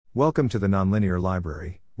Welcome to the Nonlinear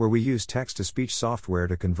Library, where we use text-to-speech software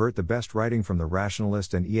to convert the best writing from the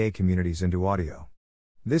Rationalist and EA communities into audio.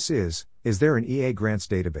 This is There an EA Grants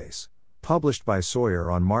Database? Published by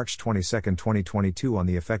Sawyer on March 22, 2022 on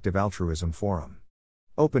the Effective Altruism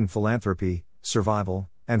Forum.Open Philanthropy, Survival,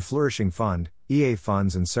 and Flourishing Fund, EA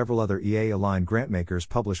funds and several other EA-aligned grantmakers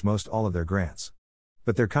publish most all of their grants.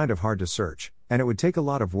 But they're kind of hard to search, and it would take a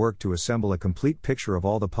lot of work to assemble a complete picture of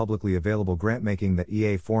all the publicly available grantmaking that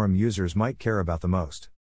EA forum users might care about the most.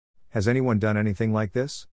 Has anyone done anything like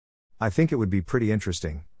this? I think it would be pretty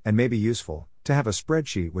interesting, and maybe useful, to have a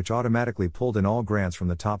spreadsheet which automatically pulled in all grants from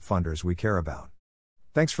the top funders we care about.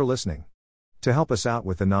 Thanks for listening. To help us out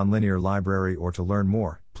with the Nonlinear Library or to learn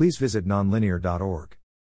more, please visit nonlinear.org.